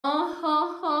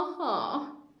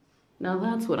Now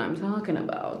that's what I'm talking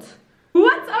about.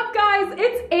 What's up, guys?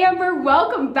 It's Amber.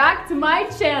 Welcome back to my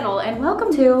channel and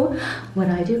welcome to what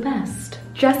I do best,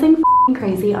 dressing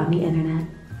crazy on the internet.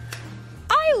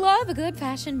 I love a good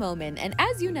fashion moment, and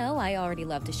as you know, I already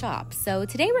love to shop. So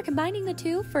today we're combining the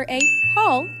two for a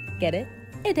haul, get it,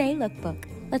 a day lookbook.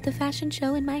 Let the fashion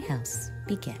show in my house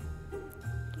begin.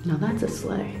 Now that's a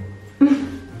sleigh.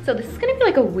 So this is gonna be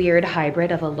like a weird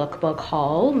hybrid of a lookbook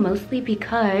haul, mostly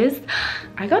because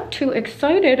I got too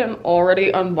excited and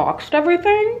already unboxed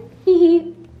everything.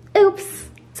 Oops.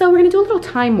 So we're gonna do a little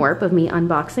time warp of me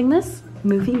unboxing this.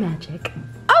 Movie magic.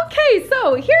 Okay,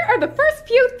 so here are the first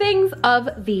few things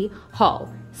of the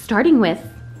haul, starting with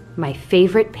my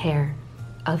favorite pair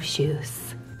of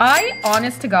shoes. I,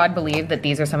 honest to God, believe that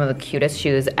these are some of the cutest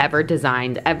shoes ever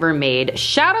designed, ever made.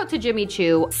 Shout out to Jimmy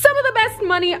Choo. Some of the best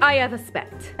money I ever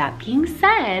spent. That being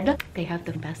said, they have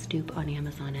the best dupe on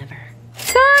Amazon ever.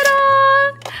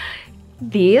 Ta-da!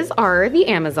 These are the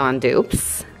Amazon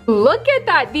dupes. Look at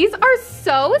that. These are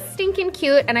so stinking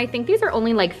cute, and I think these are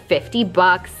only like 50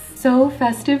 bucks. So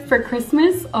festive for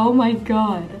Christmas. Oh my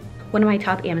God. One of my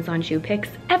top Amazon shoe picks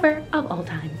ever of all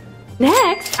time.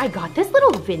 Next, I got this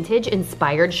little vintage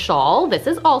inspired shawl. This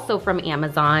is also from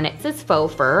Amazon. It says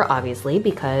faux fur, obviously,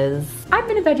 because I've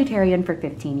been a vegetarian for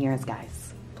 15 years,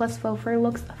 guys. Plus faux fur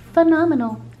looks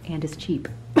phenomenal and is cheap.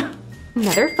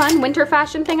 Another fun winter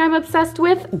fashion thing I'm obsessed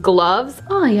with, gloves.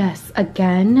 Oh yes,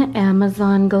 again,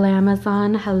 Amazon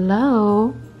Glamazon,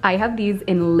 hello. I have these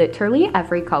in literally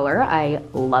every color. I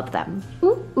love them.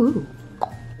 Ooh, ooh.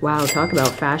 Wow, talk about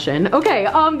fashion. Okay,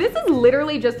 this is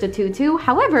literally just a tutu.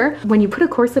 However, when you put a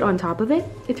corset on top of it,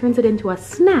 it turns it into a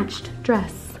snatched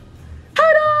dress.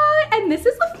 Ta-da! And this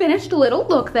is the finished little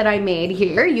look that I made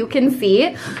here. You can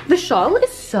see the shawl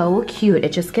is so cute.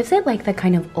 It just gives it like the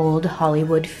kind of old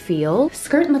Hollywood feel.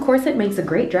 Skirt and the corset makes a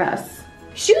great dress.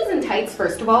 Shoes and tights,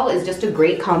 first of all, is just a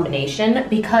great combination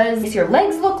because your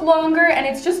legs look longer and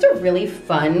it's just a really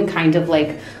fun kind of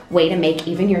like way to make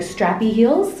even your strappy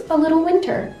heels a little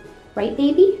winter. Right,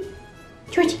 baby?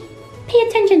 Georgie, pay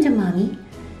attention to mommy.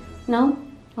 No?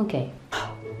 Okay.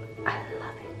 Oh, I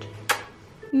love it.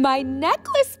 My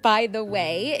necklace, by the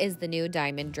way, is the new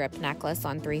diamond drip necklace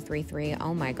on 333.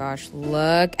 Oh my gosh,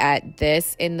 look at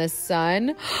this in the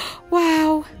sun.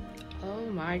 Wow. Oh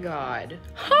my God.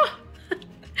 Huh.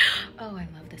 Oh, I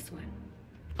love this one.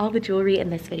 All the jewelry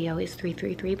in this video is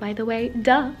 333, by the way.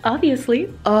 Duh,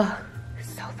 obviously. Oh,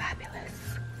 so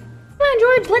fabulous. Come on,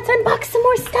 George, let's unbox some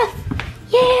more stuff.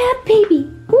 Yeah,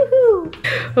 baby.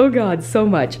 Woohoo. Oh God, so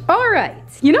much. All right.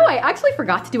 You know, I actually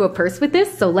forgot to do a purse with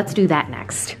this, so let's do that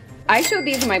next. I showed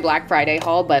these in my Black Friday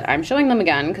haul, but I'm showing them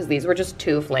again because these were just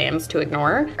two flames to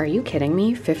ignore. Are you kidding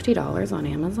me? $50 on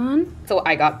Amazon? So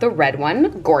I got the red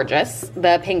one, gorgeous.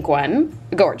 The pink one,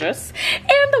 gorgeous.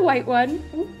 And the white one,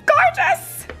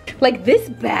 gorgeous. Like this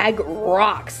bag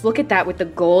rocks. Look at that with the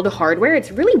gold hardware.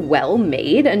 It's really well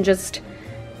made and just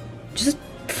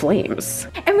flames.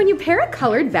 And when you pair a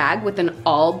colored bag with an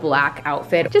all black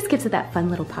outfit, it just gives it that fun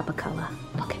little pop of color.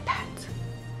 Look at that.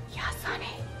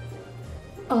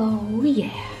 Oh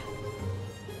yeah.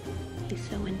 He's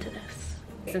so into this.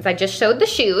 Since I just showed the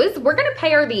shoes, we're gonna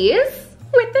pair these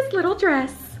with this little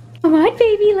dress. Come on,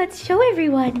 baby, let's show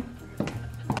everyone.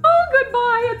 Oh,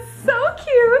 goodbye, it's so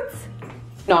cute.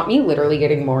 Not me literally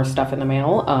getting more stuff in the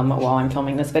mail while I'm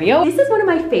filming this video. This is one of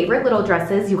my favorite little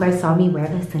dresses. You guys saw me wear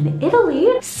this in Italy.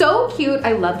 So cute.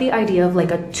 I love the idea of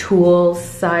like a tulle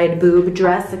side boob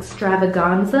dress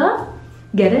extravaganza.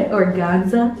 Get it?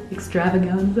 Organza,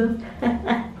 extravaganza.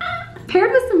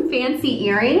 Paired with some fancy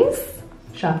earrings.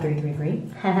 Shop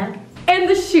 333. And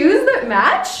the shoes that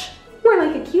match were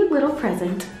like a cute little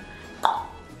present.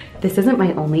 This isn't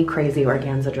my only crazy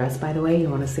organza dress, by the way. You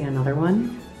wanna see another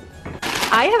one?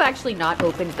 I have actually not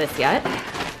opened this yet,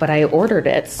 but I ordered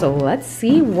it, so let's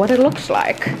see what it looks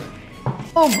like.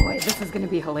 Oh boy, this is gonna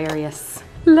be hilarious.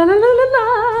 La la la la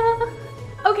la.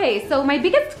 Okay, so my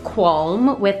biggest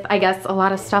qualm with, I guess, a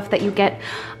lot of stuff that you get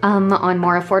on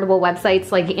more affordable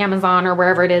websites like Amazon or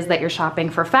wherever it is that you're shopping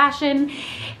for fashion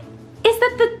is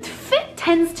that the fit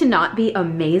tends to not be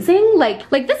amazing. Like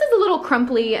this is a little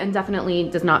crumply and definitely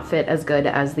does not fit as good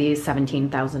as the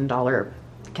 $17,000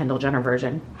 Kendall Jenner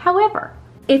version. However,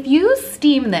 if you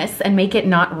steam this and make it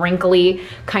not wrinkly,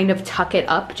 kind of tuck it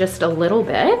up just a little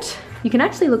bit, you can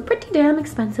actually look pretty damn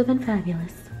expensive and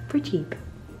fabulous for cheap.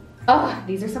 Oh,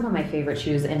 these are some of my favorite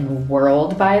shoes in the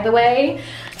world, by the way.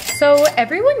 So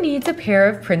everyone needs a pair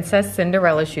of Princess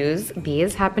Cinderella shoes.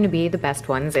 These happen to be the best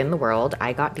ones in the world.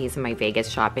 I got these in my Vegas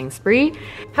shopping spree.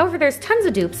 However, there's tons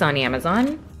of dupes on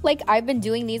Amazon. Like, I've been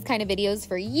doing these kind of videos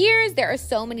for years. There are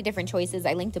so many different choices.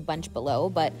 I linked a bunch below,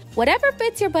 but whatever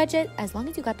fits your budget, as long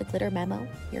as you got the glitter memo,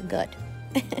 you're good.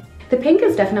 The pink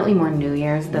is definitely more New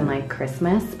Year's than like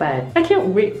Christmas, but I can't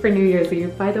wait for New Year's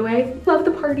Eve, by the way. Love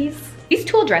the parties. These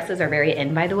tulle dresses are very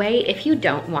in, by the way. If you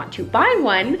don't want to buy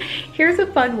one, here's a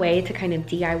fun way to kind of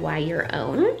DIY your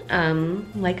own,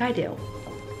 like I do.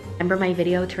 Remember my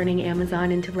video turning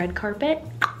Amazon into red carpet?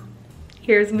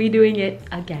 Here's me doing it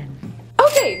again.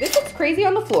 Okay, this looks crazy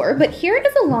on the floor, but here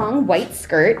is a long white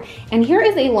skirt, and here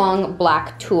is a long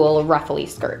black tulle ruffly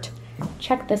skirt.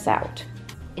 Check this out.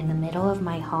 In the middle of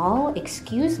my haul,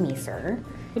 excuse me, sir.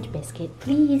 Which biscuit?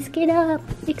 Please get up.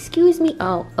 Excuse me.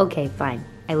 Oh, okay, fine.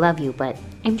 I love you, but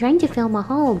I'm trying to film a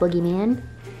haul, boogeyman.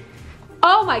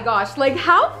 Oh my gosh, like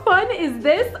how fun is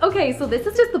this? Okay, so this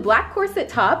is just the black corset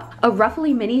top, a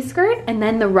ruffly mini skirt, and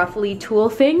then the ruffly tulle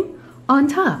thing on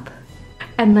top.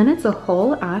 And then it's a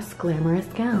whole ass glamorous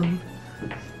gown.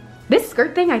 This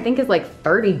skirt thing I think is like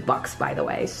 30 bucks, by the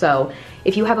way. So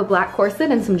if you have a black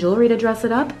corset and some jewelry to dress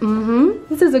it up,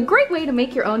 this is a great way to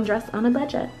make your own dress on a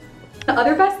budget. The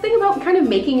other best thing about kind of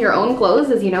making your own clothes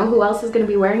is, you know, who else is gonna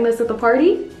be wearing this at the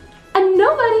party? And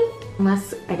nobody.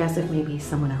 Unless, I guess, if maybe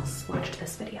someone else watched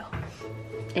this video.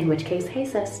 In which case, hey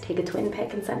sis, take a twin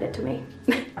pic and send it to me.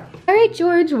 All right,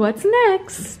 George, what's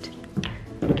next?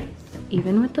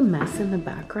 Even with the mess in the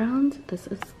background, this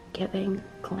is giving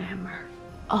glamour.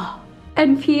 Oh,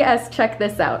 and P.S. check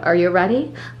this out. Are you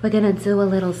ready? We're gonna do a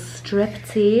little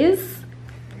striptease.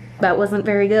 That wasn't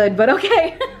very good, but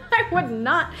okay. I would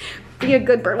not be a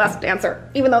good burlesque dancer,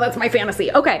 even though that's my fantasy.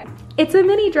 Okay, it's a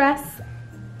mini dress.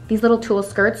 These little tulle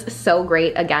skirts, so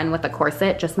great, again, with a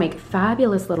corset, just make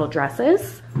fabulous little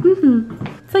dresses.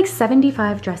 It's like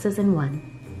 75 dresses in one.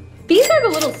 These are the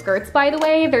little skirts, by the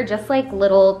way. They're just like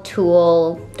little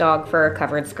tulle dog fur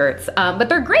covered skirts, but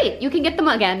they're great. You can get them,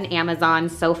 again, Amazon,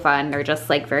 so fun. They're just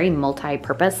like very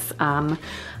multi-purpose.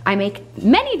 I make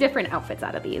many different outfits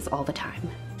out of these all the time.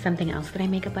 Something else that I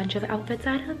make a bunch of outfits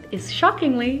out of is,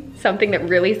 shockingly, something that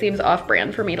really seems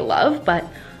off-brand for me to love, but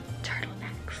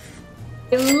turtlenecks.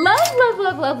 I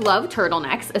love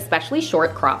turtlenecks, especially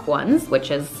short crop ones,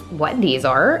 which is what these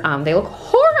are. They look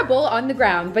horrible on the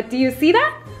ground, but do you see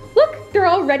that? Look, they're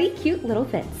already cute little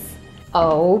fits.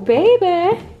 Oh,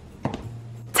 baby.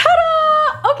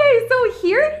 Ta-da! Okay, so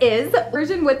here is a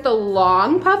version with the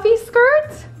long puffy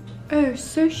skirt. Oh,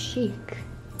 so chic.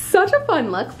 Such a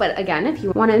fun look, but again, if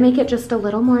you want to make it just a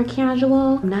little more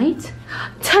casual night,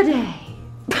 today.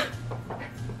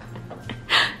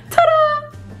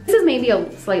 Ta-da! This is maybe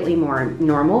a slightly more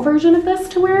normal version of this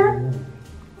to wear.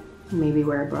 Maybe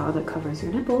wear a bra that covers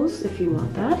your nipples if you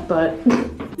want that, but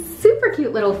super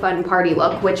cute little fun party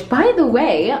look, which, by the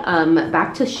way,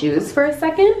 back to shoes for a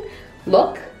second.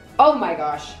 Look, oh my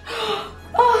gosh.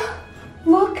 Oh,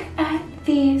 look at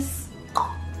these.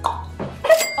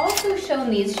 I've also shown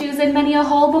these shoes in many a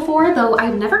haul before, though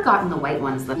I've never gotten the white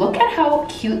ones. Look at how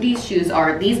cute these shoes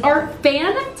are. These are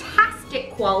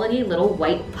fantastic quality little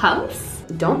white pumps.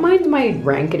 Don't mind my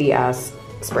rankety ass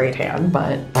spray tan,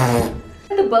 but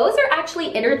the bows are actually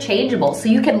interchangeable, so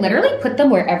you can literally put them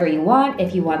wherever you want.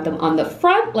 If you want them on the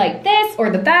front like this or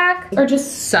the back, or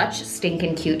just such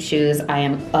stinking cute shoes. I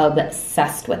am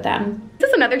obsessed with them. This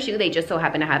is another shoe they just so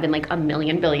happen to have in like a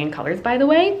million billion colors, by the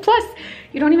way. Plus,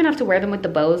 you don't even have to wear them with the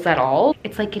bows at all.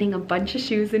 It's like getting a bunch of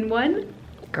shoes in one.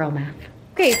 Girl math.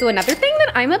 Okay, so another thing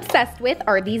that I'm obsessed with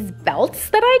are these belts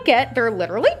that I get. They're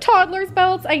literally toddler's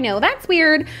belts. I know that's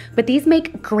weird, but these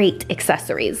make great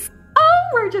accessories.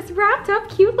 We're just wrapped up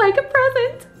cute like a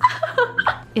present.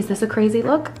 Is this a crazy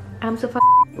look?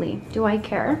 Absolutely. Do I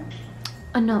care?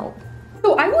 No.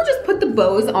 So I will just put the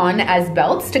bows on as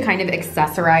belts to kind of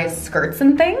accessorize skirts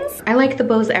and things. I like the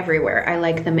bows everywhere. I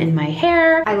like them in my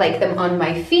hair. I like them on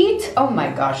my feet. Oh my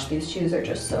gosh, these shoes are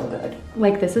just so good.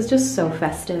 Like, this is just so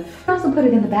festive. I also put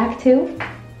it in the back too.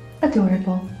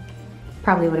 Adorable.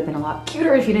 Probably would have been a lot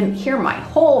cuter if you didn't hear my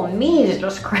whole knees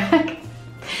just crack.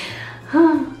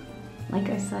 Like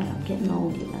I said, I'm getting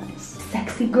old, you guys.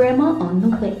 Sexy grandma on the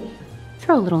way.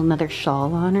 Throw a little another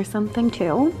shawl on or something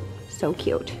too. So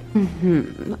cute.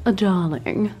 A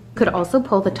darling. Could also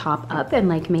pull the top up and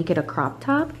like make it a crop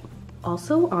top.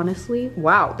 Also, honestly,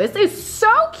 wow, this is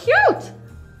so cute.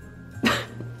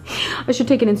 I should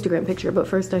take an Instagram picture, but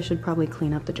first I should probably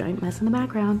clean up the giant mess in the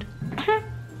background.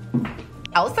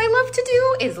 Else I love to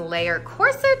do is layer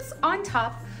corsets on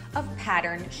top of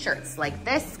patterned shirts like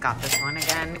this. Got this one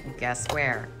again, guess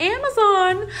where?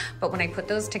 Amazon. But when I put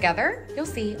those together, you'll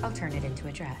see I'll turn it into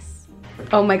a dress.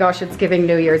 Oh my gosh, it's giving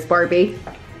New Year's Barbie.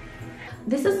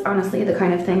 This is honestly the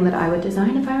kind of thing that I would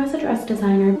design if I was a dress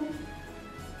designer.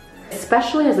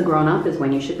 Especially as a grown-up is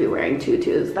when you should be wearing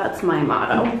tutus. That's my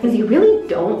motto. Because you really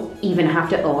don't even have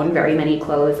to own very many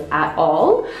clothes at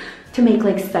all to make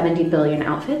like 70 billion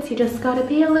outfits. You just gotta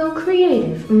be a little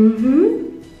creative.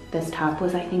 This top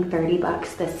was, I think, 30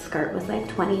 bucks. This skirt was like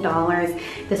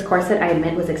 $20. This corset, I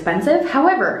admit, was expensive.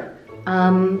 However,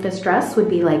 this dress would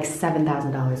be like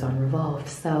 $7,000 on Revolve,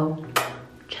 so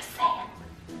just saying.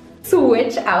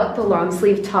 Switch out the long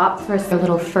sleeve top for a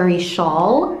little furry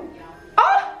shawl.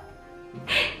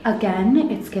 Again,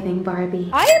 it's giving Barbie.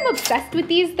 I am obsessed with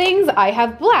these things. I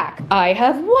have black, I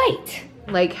have white.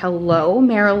 Like, hello,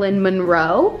 Marilyn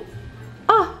Monroe.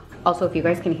 Also, if you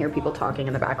guys can hear people talking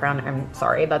in the background, I'm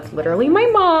sorry, that's literally my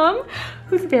mom,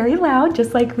 who's very loud,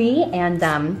 just like me. And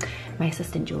my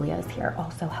assistant Julia is here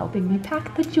also helping me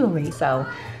pack the jewelry. So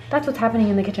that's what's happening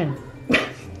in the kitchen.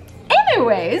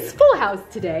 Anyways, full house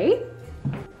today.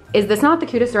 Is this not the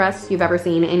cutest dress you've ever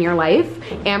seen in your life?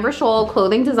 Amber Scholl,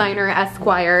 clothing designer,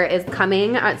 Esquire, is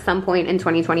coming at some point in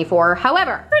 2024.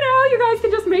 However, for now, you guys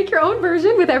can just make your own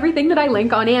version with everything that I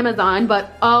link on Amazon,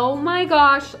 but oh my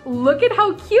gosh, look at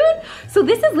how cute. So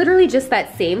this is literally just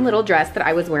that same little dress that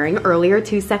I was wearing earlier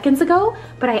 2 seconds ago,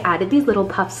 but I added these little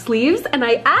puff sleeves and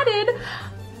I added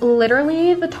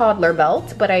literally the toddler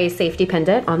belt, but I safety pinned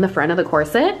it on the front of the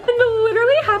corset and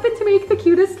literally happened to make the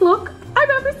cutest look I've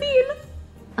ever seen.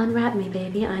 Unwrap me,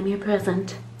 baby, I'm your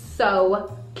present.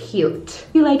 So cute.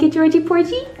 You like it, Georgie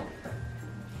Porgy?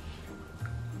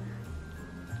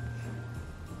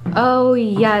 Oh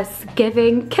yes,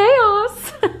 giving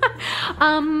chaos.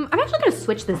 I'm actually gonna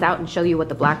switch this out and show you what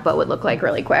the black bow would look like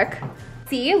really quick.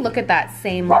 See, look at that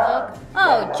same look.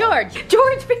 Oh, George,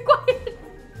 be quiet.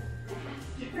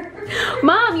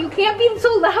 Mom, you can't be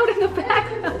so loud in the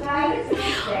background.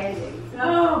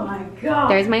 Oh my God.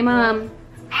 There's my mom.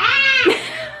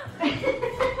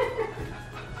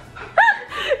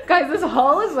 Guys, this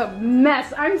haul is a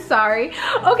mess. I'm sorry. Okay,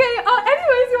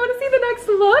 anyways, you want to see the next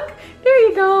look? There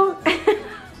you go.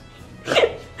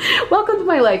 Welcome to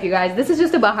my life, you guys. This is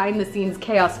just a behind the scenes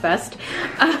chaos fest.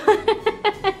 Oh,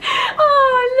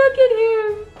 look at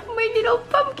him. My little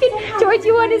pumpkin. George,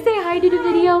 you want to say hi to the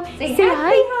video? Say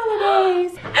hi.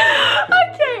 Holidays.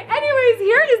 Okay, anyways,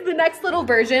 here is the next little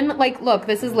version. Like, look,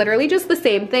 this is literally just the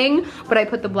same thing, but I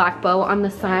put the black bow on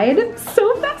the side.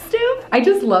 So festive. I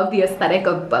just love the aesthetic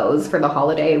of bows for the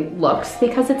holiday looks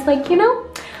because it's like, you know,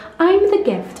 I'm the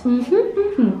gift.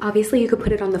 Obviously, you could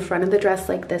put it on the front of the dress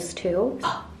like this too.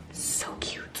 Oh, so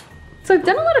cute. So I've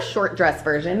done a lot of short dress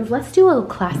versions. Let's do a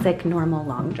classic normal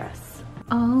long dress.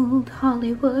 Old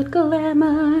Hollywood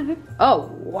glamour.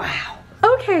 Oh, wow.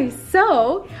 Okay,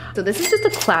 so this is just a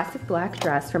classic black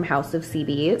dress from House of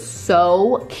CB.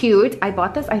 So cute. I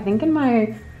bought this, I think, in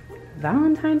my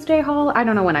Valentine's Day haul. I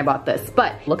don't know when I bought this,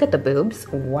 but look at the boobs.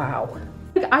 Wow.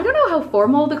 Like, I don't know how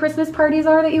formal the Christmas parties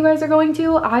are that you guys are going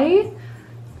to. I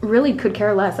really could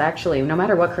care less, actually. No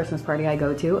matter what Christmas party I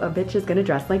go to, a bitch is gonna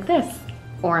dress like this.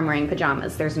 Or I'm wearing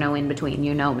pajamas. There's no in between,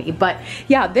 you know me. But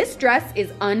yeah, this dress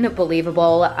is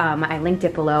unbelievable. I linked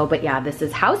it below, but yeah, this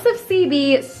is House of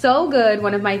CB. So good,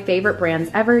 one of my favorite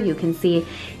brands ever. You can see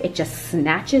it just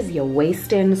snatches your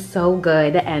waist in so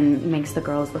good and makes the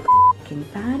girls look fucking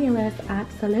fabulous,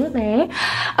 absolutely.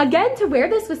 Again, to wear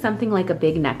this with something like a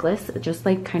big necklace, it just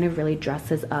like kind of really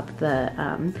dresses up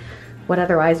the, what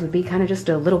otherwise would be kind of just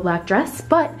a little black dress.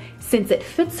 But since it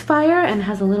fits fire and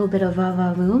has a little bit of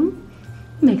va-va-voom,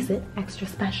 makes it extra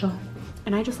special.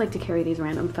 And I just like to carry these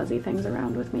random fuzzy things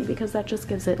around with me because that just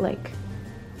gives it like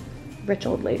rich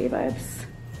old lady vibes.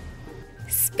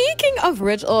 Speaking of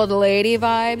rich old lady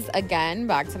vibes, again,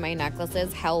 back to my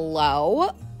necklaces,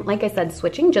 hello. Like I said,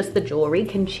 switching just the jewelry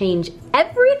can change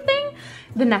everything.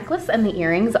 The necklace and the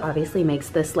earrings obviously makes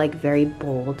this like very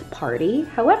bold party.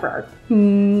 However,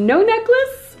 no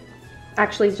necklace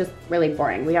actually is just really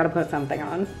boring. We gotta put something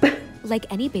on. Like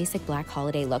any basic black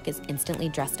holiday look is instantly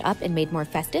dressed up and made more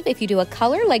festive. If you do a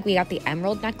color, like we got the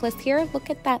emerald necklace here,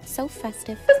 look at that, so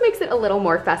festive. This makes it a little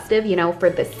more festive, you know, for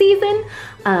the season.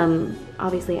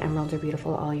 Obviously emeralds are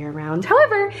beautiful all year round.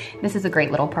 However, this is a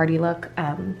great little party look,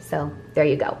 so there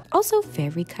you go. Also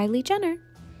very Kylie Jenner.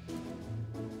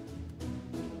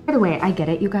 By the way, I get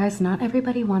it, you guys. Not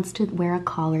everybody wants to wear a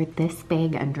collar this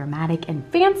big and dramatic and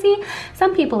fancy.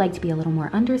 Some people like to be a little more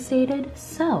understated,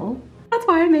 so that's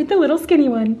why I made the little skinny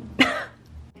one.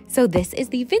 So this is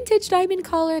the vintage diamond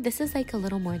collar. This is like a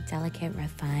little more delicate,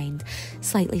 refined,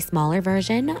 slightly smaller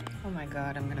version. Oh my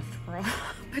God, I'm gonna throw up.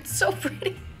 It's so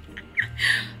pretty.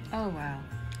 Oh wow,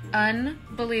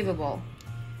 unbelievable.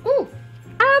 Ooh,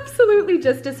 absolutely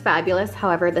just as fabulous.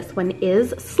 However, this one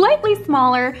is slightly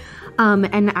smaller.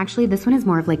 And actually this one is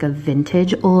more of like a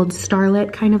vintage old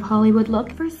starlet kind of Hollywood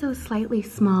look. Ever so slightly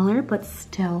smaller, but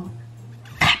still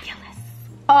fabulous.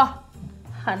 Oh,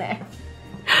 honey.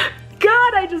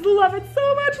 God, I just love it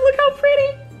so much. Look how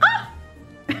pretty. Ah.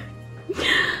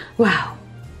 Wow.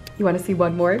 You want to see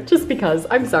one more? Just because.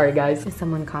 I'm sorry, guys.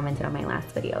 Someone commented on my last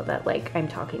video that like I'm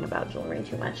talking about jewelry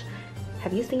too much.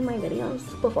 Have you seen my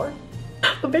videos before?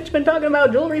 The bitch been talking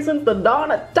about jewelry since the dawn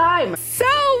of time. So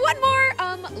one more.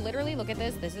 Literally look at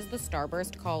this. This is the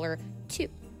Starburst Collar 2.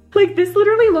 Like this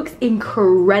literally looks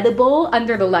incredible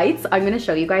under the lights. I'm gonna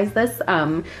show you guys this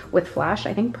with flash.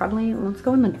 I think probably, let's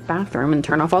go in the bathroom and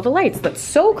turn off all the lights. That's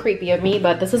so creepy of me,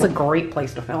 but this is a great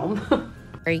place to film.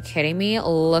 Are you kidding me?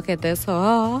 Look at this.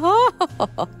 I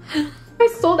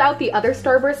sold out the other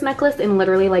Starburst necklace in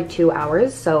literally like 2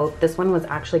 hours. So this one was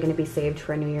actually gonna be saved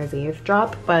for a New Year's Eve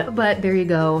drop, but there you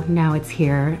go. Now it's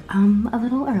here a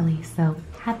little early, so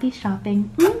happy shopping.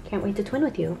 Can't wait to twin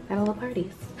with you at all the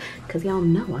parties, because y'all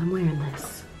know I'm wearing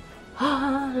this.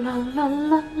 Ah, la, la,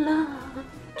 la, la.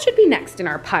 Should be next in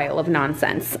our pile of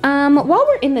nonsense. While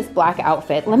we're in this black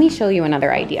outfit, let me show you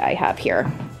another idea I have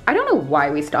here. I don't know why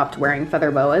we stopped wearing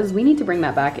feather boas. We need to bring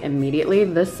that back immediately.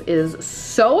 This is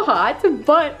so hot,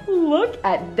 but look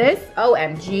at this.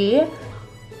 OMG.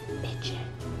 Bitchin'.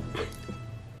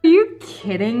 Are you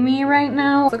kidding me right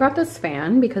now? So I got this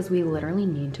fan because we literally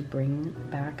need to bring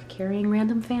back carrying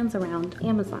random fans around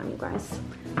Amazon, you guys.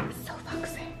 So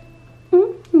foxy.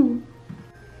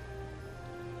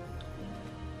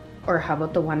 Or how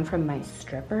about the one from my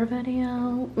stripper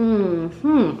video?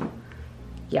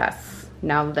 Yes.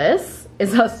 Now this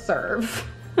is a serve.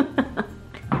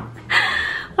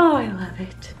 Oh, I love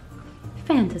it.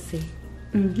 Fantasy.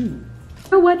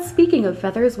 So what, speaking of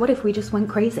feathers, what if we just went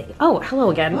crazy? Oh,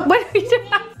 hello again. What are we doing?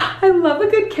 I love a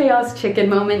good chaos chicken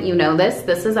moment. You know this.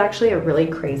 This is actually a really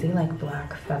crazy like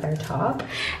black feather top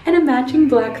and a matching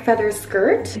black feather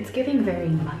skirt. It's giving very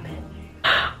Muppet.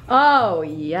 Oh,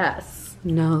 yes.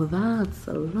 Now that's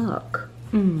a look.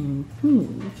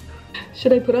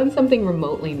 Should I put on something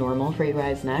remotely normal for you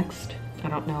guys next? I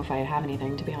don't know if I have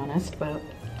anything, to be honest, but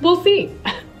we'll see.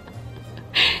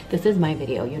 This is my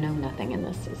video. You know nothing in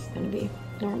this is gonna be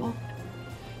normal.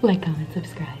 Like, comment,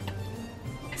 subscribe.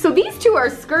 So these two are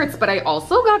skirts, but I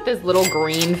also got this little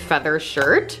green feather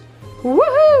shirt.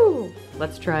 Woohoo!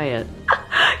 Let's try it.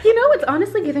 You know, it's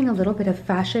honestly giving a little bit of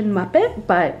fashion Muppet,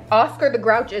 but Oscar the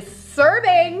Grouch is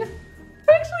serving.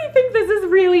 I actually think this is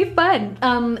really fun.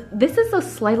 This is a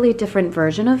slightly different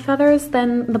version of feathers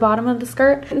than the bottom of the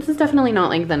skirt. This is definitely not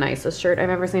like the nicest shirt I've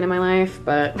ever seen in my life,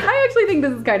 but I actually think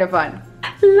this is kind of fun.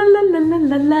 La la la la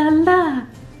la la la.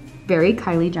 Very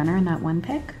Kylie Jenner in that one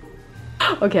pic.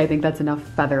 Okay, I think that's enough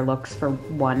feather looks for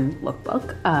one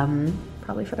lookbook.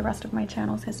 Probably for the rest of my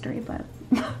channel's history, but.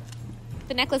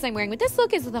 The necklace I'm wearing with this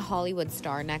look is the Hollywood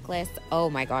star necklace. Oh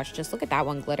my gosh, just look at that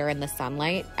one glitter in the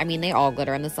sunlight. I mean, they all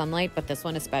glitter in the sunlight, but this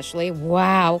one especially.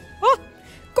 Wow. Oh,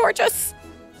 gorgeous.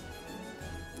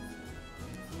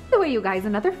 By the way, you guys,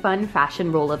 another fun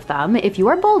fashion rule of thumb. If you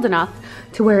are bold enough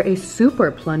to wear a super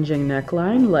plunging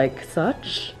neckline like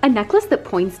such, a necklace that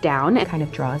points down and kind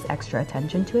of draws extra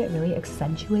attention to it, really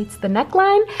accentuates the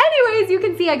neckline. Anyways, you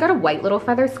can see I got a white little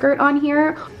feather skirt on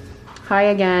here. Hi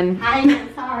again.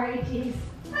 I'm sorry, jeez.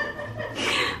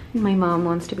 My mom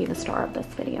wants to be the star of this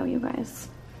video, you guys.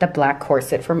 The black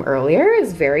corset from earlier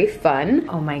is very fun.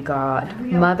 Oh my God,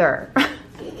 mother.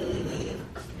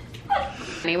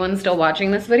 Anyone still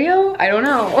watching this video? I don't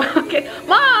know. Okay,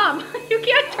 Mom, you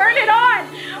can't turn it on.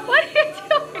 What are you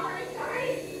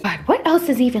doing? God, what else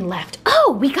is even left?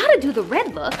 Oh, we gotta do the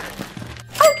red look.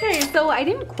 Okay, so I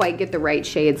didn't quite get the right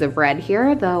shades of red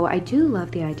here, though I do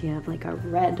love the idea of like a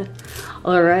red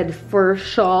fur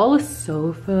shawl.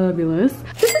 So fabulous.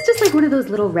 This is just like one of those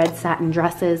little red satin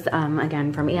dresses,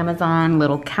 again from Amazon,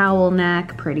 little cowl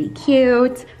neck, pretty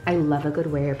cute. I love a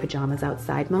good wear your pajamas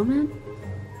outside moment.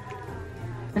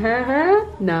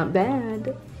 Not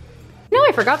bad. No,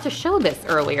 I forgot to show this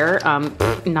earlier.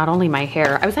 Not only my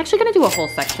hair, I was actually gonna do a whole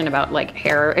section about like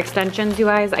hair extensions, you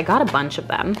guys. I got a bunch of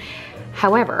them.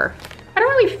 However, I don't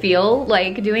really feel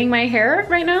like doing my hair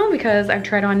right now because I've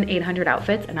tried on 800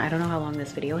 outfits and I don't know how long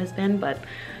this video has been, but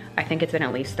I think it's been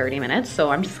at least 30 minutes.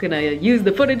 So I'm just gonna use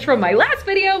the footage from my last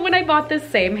video when I bought this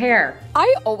same hair.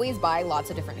 I always buy lots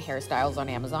of different hairstyles on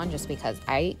Amazon just because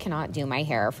I cannot do my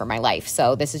hair for my life.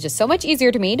 So this is just so much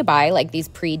easier to me to buy like these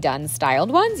pre-done styled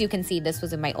ones. You can see this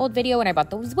was in my old video when I bought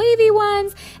those wavy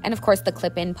ones. And of course the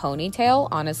clip-in ponytail,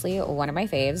 honestly, one of my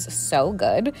faves, so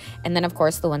good. And then of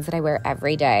course the ones that I wear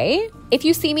every day. If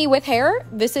you see me with hair,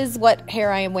 this is what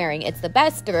hair I am wearing. It's the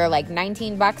best. They're like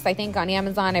 19 bucks, I think, on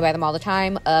Amazon. I buy them all the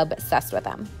time. Obsessed with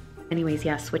them. Anyways,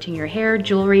 yeah, switching your hair,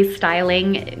 jewelry,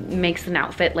 styling makes an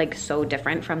outfit like so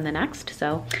different from the next.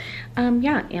 So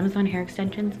yeah, Amazon hair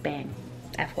extensions, bang,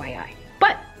 FYI.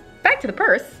 But back to the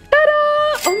purse.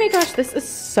 Ta-da! Oh my gosh, this is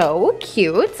so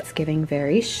cute. It's giving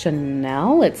very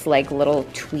Chanel. It's like little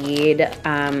tweed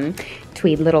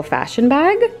little fashion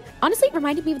bag. Honestly, it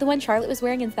reminded me of the one Charlotte was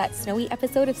wearing in that snowy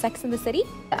episode of Sex and the City.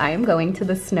 I am going to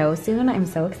the snow soon. I'm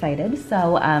so excited.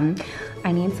 So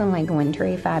I need some like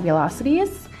wintry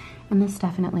fabulosities. And this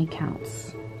definitely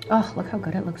counts. Oh, look how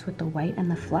good it looks with the white and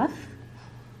the fluff.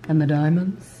 And the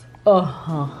diamonds. Oh,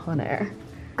 honey.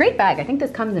 Great bag. I think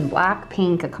this comes in black,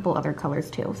 pink, a couple other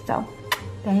colors too. So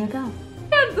there you go.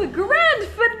 And the grand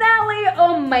finale.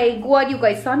 Oh my God, you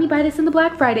guys saw me buy this in the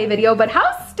Black Friday video, but how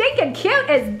stinking cute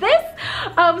is this?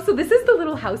 So this is the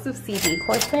little House of CB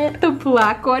corset, the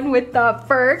black one with the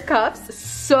fur cuffs.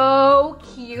 So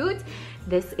cute.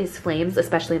 This is flames,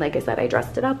 especially like I said, I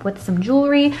dressed it up with some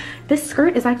jewelry. This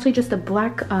skirt is actually just a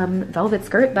black velvet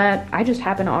skirt that I just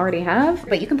happen to already have,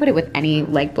 but you can put it with any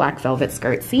like black velvet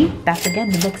skirt. See, that's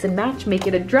again the mix and match, make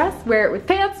it a dress, wear it with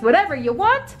pants, whatever you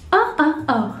want.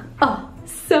 Oh,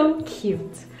 so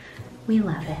cute. We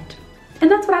love it.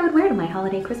 And that's what I would wear to my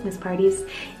holiday Christmas parties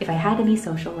if I had any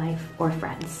social life or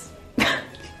friends.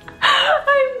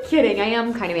 I'm kidding. I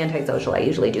am kind of antisocial. I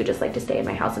usually do just like to stay in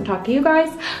my house and talk to you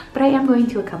guys, but I am going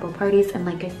to a couple parties and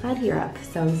like I said, Europe.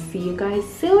 So see you guys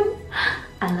soon.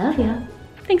 I love ya.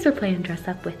 Thanks for playing dress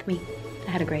up with me.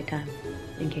 I had a great time,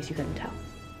 in case you couldn't tell.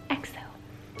 XO.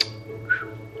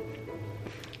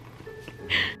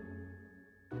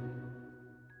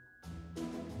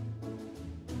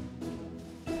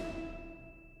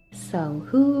 So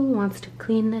who wants to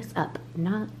clean this up?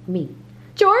 Not me.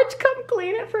 George, come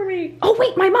clean it for me. Oh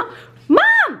wait, my mom.